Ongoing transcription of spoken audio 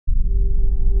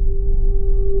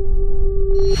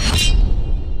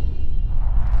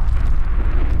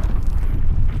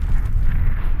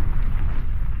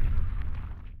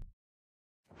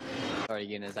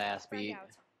getting his ass beat.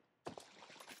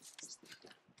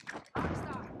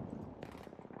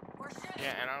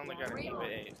 Yeah, and I only got an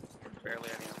EV8. Barely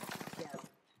any of them.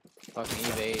 Fucking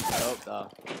evade. Nope, though.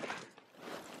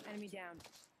 Enemy down.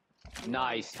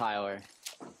 Nice, Tyler.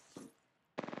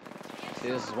 See,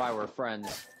 this is why we're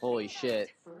friends. Holy shit.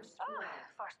 First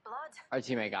blood. Our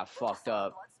teammate got fucked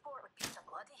up. Blood sport with piece of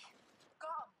bloody.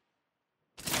 Got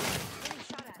Getting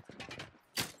shot at.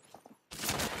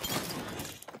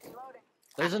 him. Loading.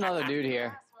 There's another dude here.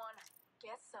 Last one.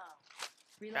 Get some.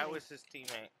 Reloading. That was his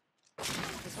teammate.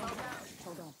 This one down.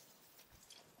 Hold on.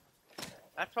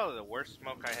 That's probably the worst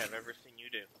smoke I have ever seen you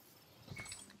do.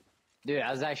 Dude,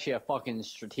 that was actually a fucking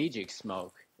strategic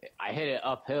smoke. I hit it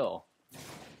uphill.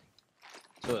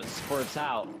 So it spurts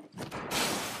out.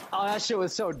 Oh, that shit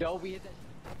was so dope. We hit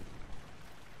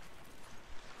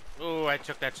that. Ooh, I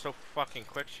took that so fucking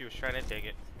quick, she was trying to dig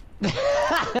it.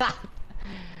 That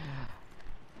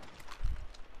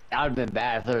would have been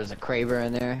bad if there was a Kraber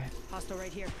in there. Hostile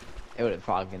right here. It would have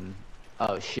fucking...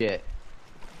 Oh, shit.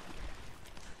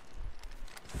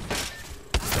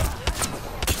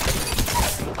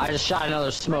 I just shot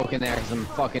another smoke in there because I'm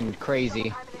fucking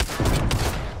crazy.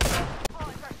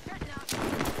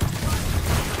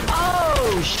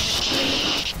 Oh,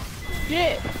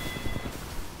 shit!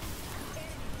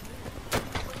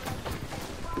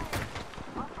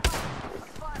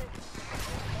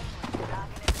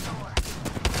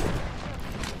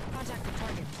 Contact the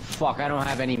target. Fuck, I don't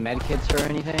have any med kits or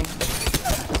anything.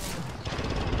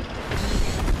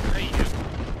 There you go.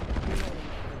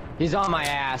 He's on my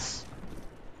ass.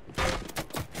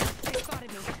 They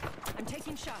spotted me. I'm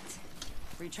taking shots.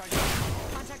 Recharging.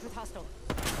 Contact with hostile.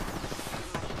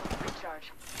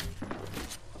 Recharge.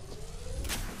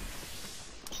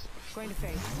 Going to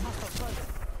phase. Hostile close.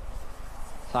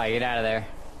 Ty, get out of there.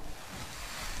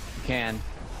 You can.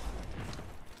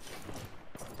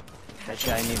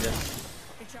 Actually, I need this.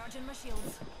 Recharging my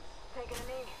shields. Taking a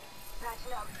knee.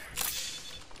 Patching up.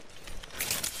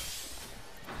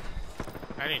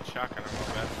 I need shotgun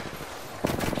ammo, man.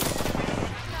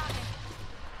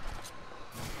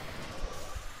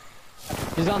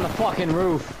 He's on the fucking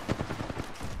roof.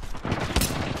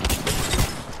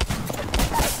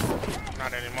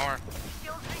 Not anymore.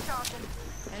 Shields recharging.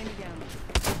 Enemy down.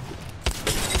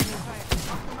 Enemy fire.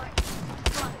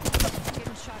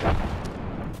 Getting shot at.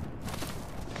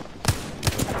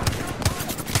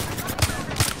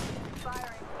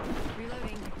 Firing.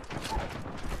 Reloading.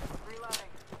 Reloading.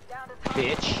 Down to top.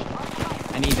 Bitch.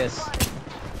 I need this.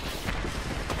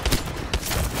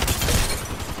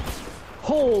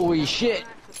 Holy shit.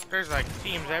 There's like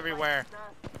teams everywhere.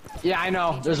 Yeah, I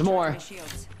know. There's more. My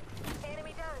shields.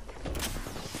 Enemy down.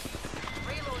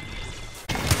 Reload.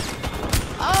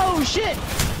 Oh, shit.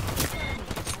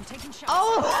 I'm taking shots.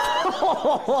 Oh.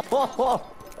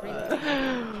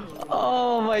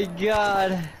 Oh my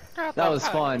god. That was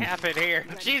fun. Happened here.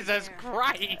 Jesus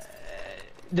Christ.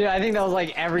 Dude, I think that was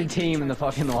like every team in the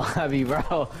fucking lobby,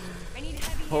 bro. I need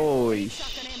heavy Holy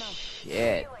shotgun ammo.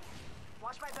 shit.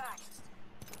 Watch my back.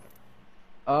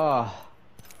 Oh.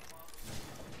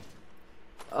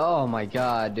 Oh my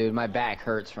god, dude. My back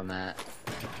hurts from that.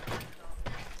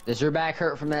 Does your back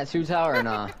hurt from that too, Tower, or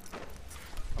nah?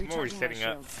 I'm always Recharging my sitting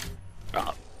up. shields.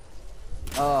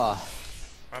 Oh.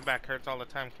 My back hurts all the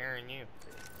time carrying you.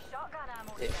 Shotgun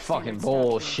ammo. Fucking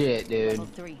bullshit, dude. Level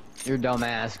 3. Your dumb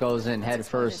ass goes in head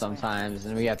first sometimes,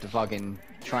 and we have to fucking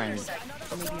try and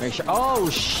make sure. Oh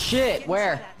shit!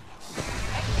 Where?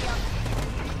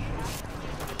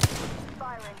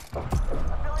 Firing.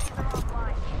 Abilities are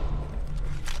offline.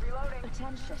 Reloading.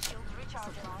 Attention. Shields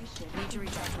recharging. Need to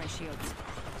recharge my shields.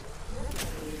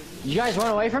 You guys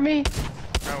run away from me?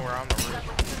 No, we're on the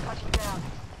roof. Touching down.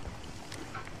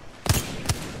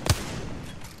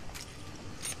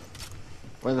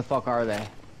 Where the fuck are they?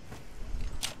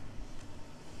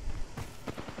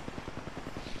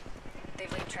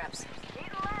 They've laid traps.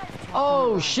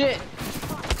 Oh shit!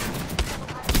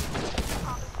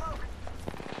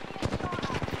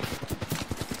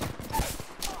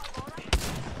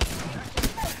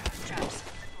 Traps.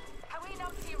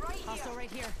 Hostile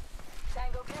right here.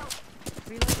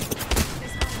 Reloading.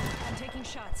 This one. I'm taking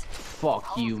shots.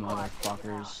 Fuck you,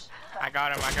 motherfuckers. I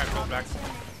got him. I got gold back.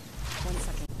 1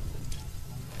 second.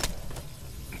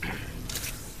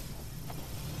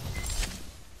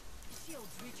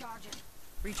 Shields recharging.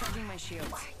 Recharging my shields.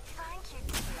 Thank you.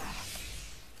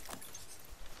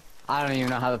 I don't even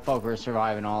know how the fuck we're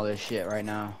surviving all this shit right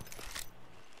now.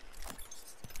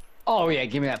 Oh yeah,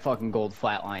 give me that fucking gold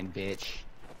flatline, bitch.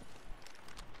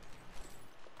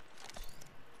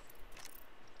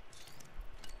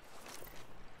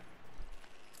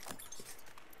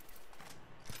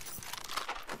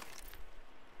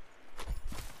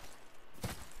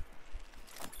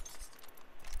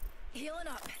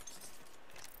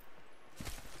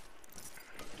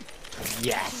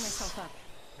 Yes. Up.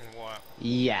 What?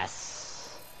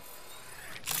 Yes.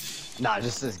 Nah,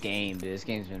 just this game, dude. This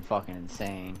game's been fucking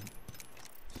insane.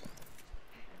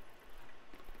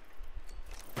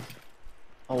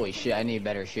 Holy shit, I need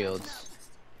better shields.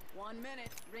 1 minute.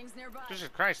 Rings nearby. Jesus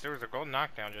Christ, there was a gold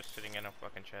knockdown just sitting in a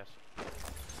fucking chest.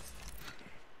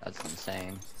 That's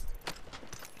insane.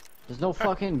 There's no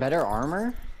fucking better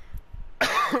armor? An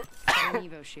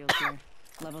Evo shield here.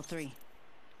 Level 3.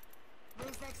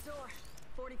 Rings next door.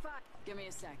 45. Give me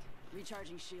a sec.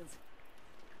 Recharging shields.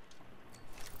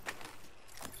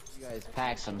 You guys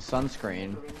pack some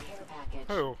sunscreen.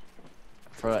 Who?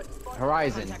 For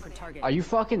Horizon. Contact with target. Are you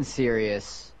fucking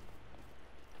serious?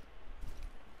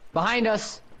 Behind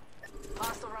us!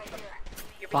 Hostile right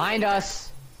here. Behind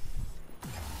us!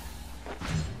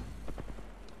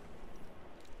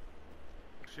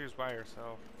 She was by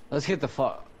herself. Let's get the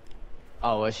fuck.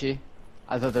 Oh, was she?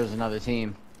 I thought there was another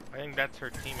team. I think that's her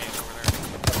teammate over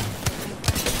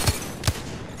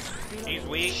there. He's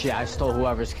weak. Shit, I stole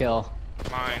whoever's kill.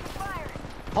 Mine.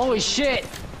 Holy shit!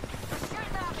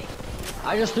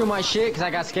 I just threw my shit because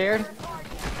I got scared.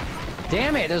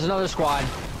 Damn it, there's another squad.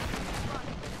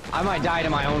 I might die to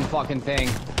my own fucking thing.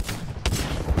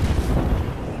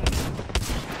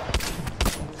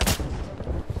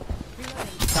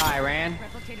 Ty ran.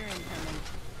 Replicator incoming.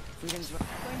 Freedom's going to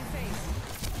phase.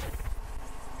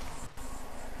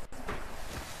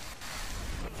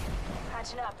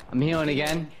 Patching up. I'm healing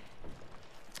again.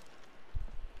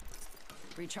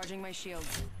 Recharging my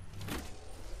shields.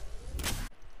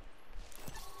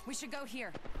 We should go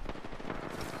here.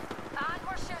 And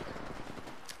we're shooting.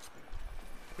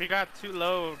 We got too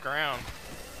low ground.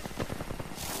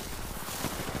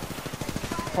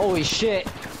 Holy shit.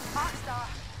 Rockstar.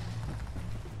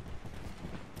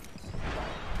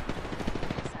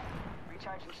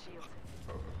 Recharging shield.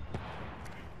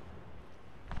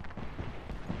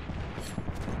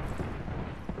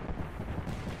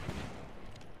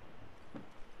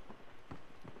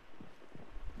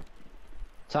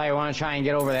 Ty, you want to try and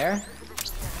get over there?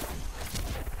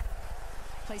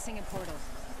 Placing a portal.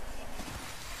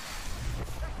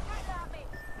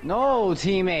 No,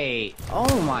 teammate.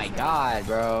 Oh my god,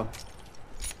 bro.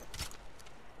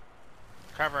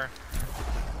 Cover.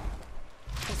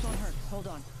 This won't hurt. Hold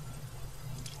on.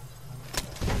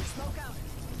 Smoke out.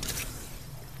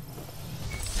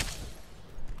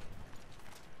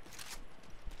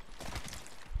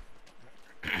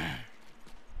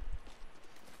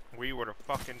 We would have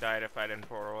fucking died if I didn't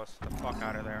portal us the fuck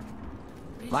out of there.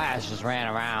 My ass just ran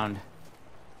around.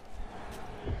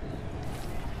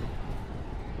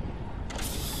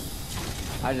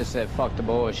 I just said fuck the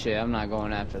bullshit. I'm not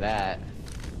going after that.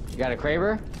 You got a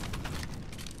Kraber?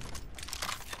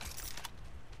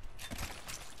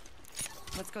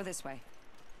 Let's go this way.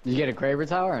 Did you get a Kraber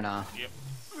tower or not? Yep.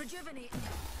 Rejuvenate.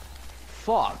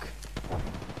 Fuck.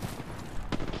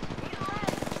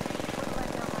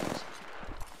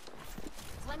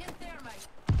 Slinging thermite.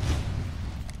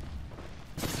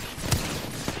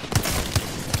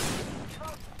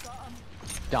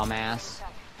 Dumbass.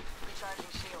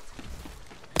 Recharging shield.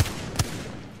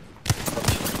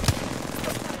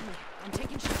 I'm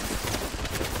taking shots.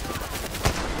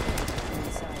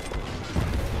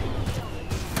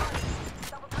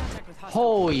 Contact with hostile.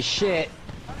 Holy shit.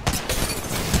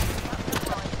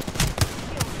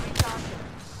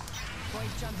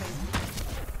 Boys jumping.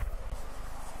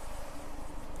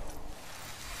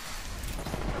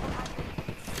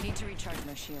 Need to recharge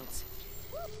my shields.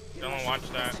 Don't watch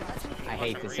that. I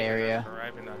hate Fucking this reason area.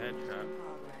 Arriving a headshot.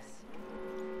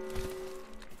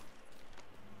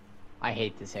 I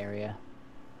hate this area.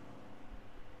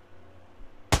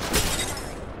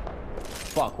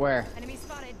 Fuck, where? Enemy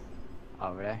spotted.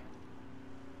 Over there.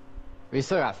 We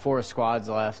still got 4 squads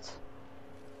left.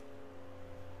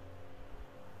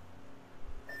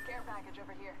 Care package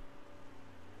over here.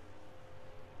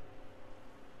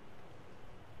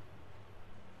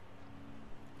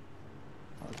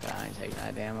 Okay, I ain't taking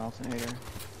that damn alternator.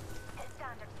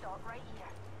 Standard stock right here.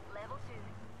 Level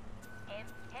 2.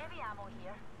 Heavy ammo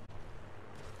here.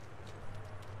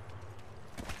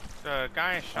 The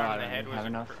guy I shot Oh, in the I head don't was have a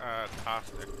enough.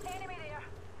 caustic. Enemy there.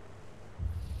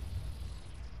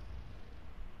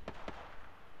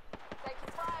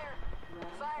 Taking fire.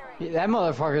 Firing. Yeah, that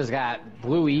motherfucker's got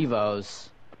blue Evos.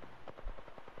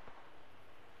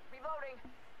 Reloading.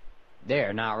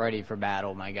 They're not ready for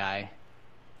battle, my guy.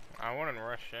 I wouldn't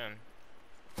rush in.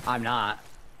 I'm not.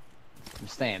 I'm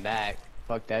staying back.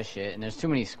 Fuck that shit. And there's too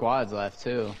many squads left,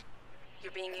 too.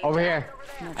 You're being Over here.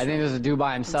 Not I think there's a dude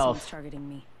by Someone's himself. targeting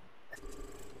me.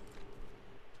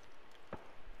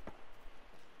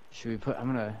 Should we put... I'm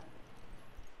gonna...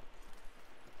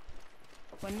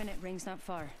 1 minute, ring's not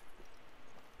far.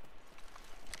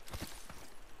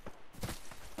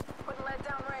 Putting lead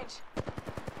down range.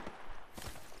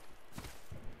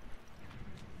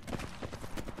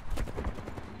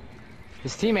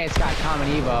 His teammates got common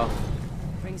Evo.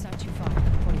 Ring's not too far.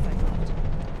 45 left.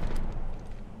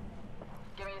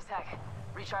 Give me a sec.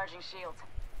 Recharging shields.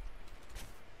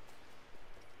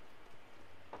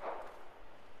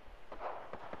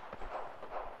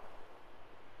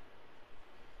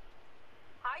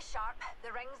 Eye sharp.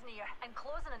 The ring's near and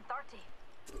closing in 30.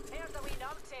 Here's a wee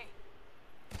numpty.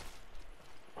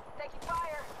 Taking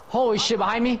fire. Holy shit,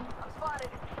 behind me. I'm spotted.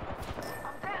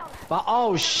 I'm down. But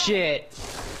oh shit.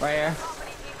 Right here.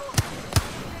 Company people.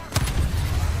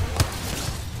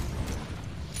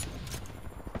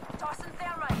 Tossing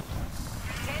thermite.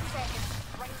 10 seconds.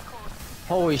 Ring's closed.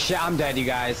 Holy shit, I'm dead, you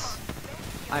guys.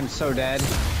 I'm so dead.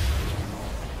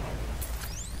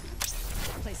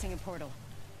 Placing a portal.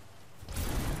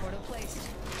 Portal placed.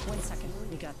 1 second.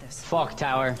 We got this. Fuck,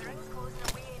 tower. Ring's closing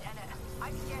and we ain't in it. I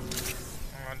can get you.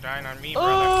 Oh, dying on me,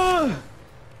 brother. Oh!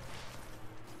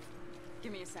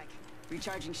 Give me a sec.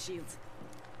 Recharging shields.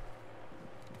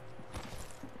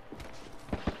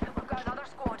 We've got another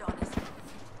squad on us.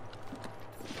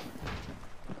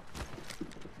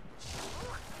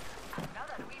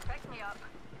 Another wee pick me up.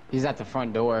 He's at the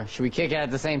front door. Should we kick it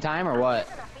at the same time or what?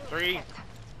 3,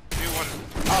 2, 1.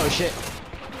 Oh shit.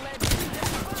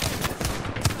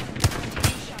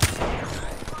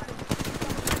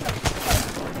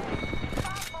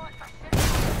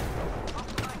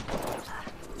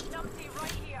 Numpty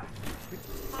right here.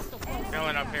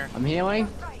 Filling up here. I'm healing.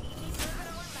 Right.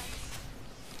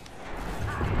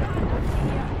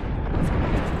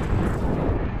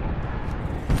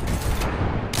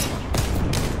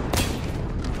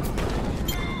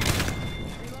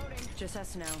 Just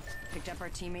us now. Picked up our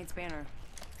teammate's banner.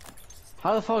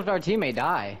 How the fuck did our teammate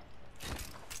die?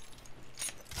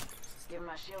 Give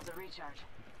my shields a recharge.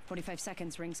 45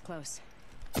 seconds, rings close.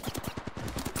 You're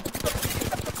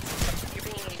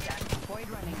being attacked. Void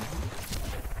running.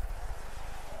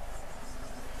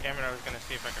 Damn it, I was gonna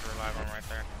see if I could revive him right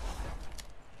there.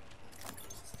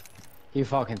 He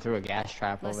fucking threw a gas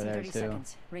trap Less over than there 30 too.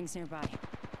 seconds. Rings nearby.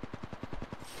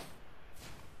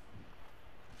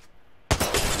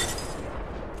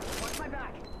 Watch my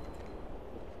back.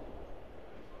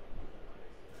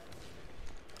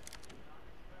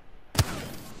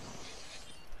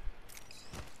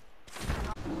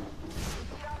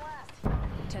 Lead on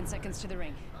last. 10 seconds to the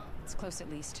ring. It's close at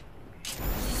least.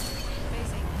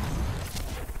 Facing.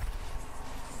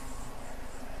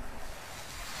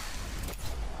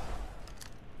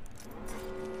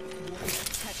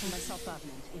 Catching myself up.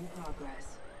 In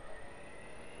progress.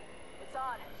 It's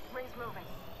on. Ring's moving.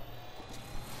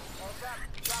 Heads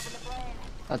up. Dropping the plane.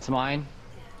 That's mine.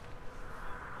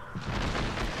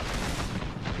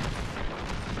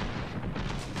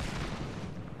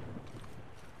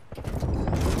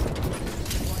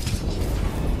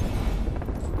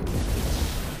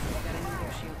 Got an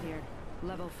air shield here.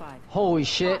 Level 5. Holy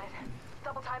shit.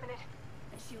 Double timing it.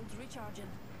 Shield's recharging.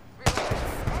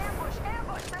 Ambush!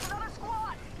 Ambush! There's another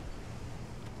squad!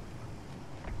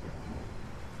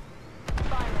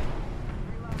 Firing.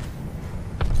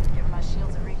 Reload. Give my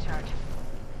shields a recharge.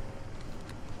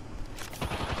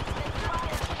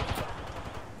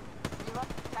 Reload.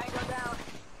 Tango down.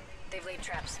 They've laid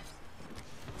traps.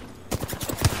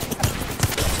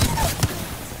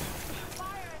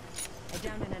 I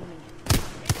downed an enemy.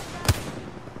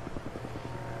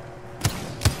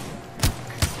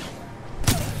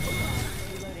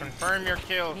 Confirm your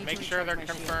kills. Make sure they're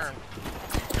confirmed.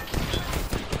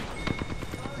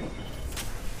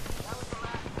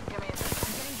 Give me a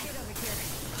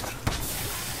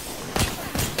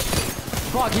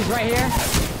Fuck, he's right here.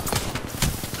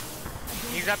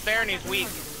 He's up there and he's weak.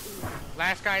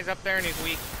 Last guy's up there and he's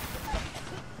weak.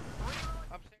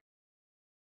 Upstairs.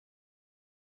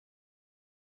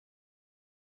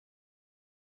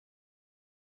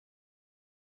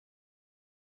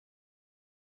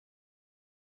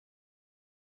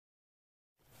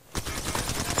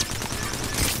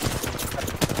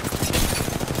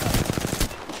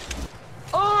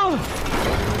 Oh!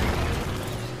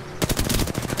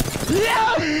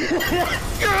 Yeah!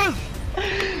 Yes!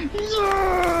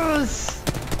 Yes!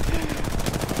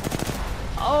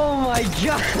 Oh my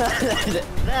god!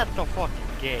 That's a fucking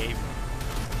game.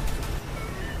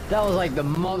 That was like the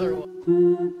mother.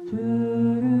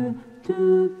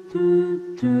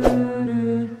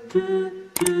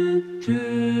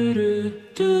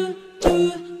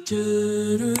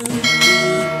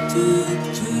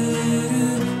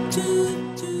 do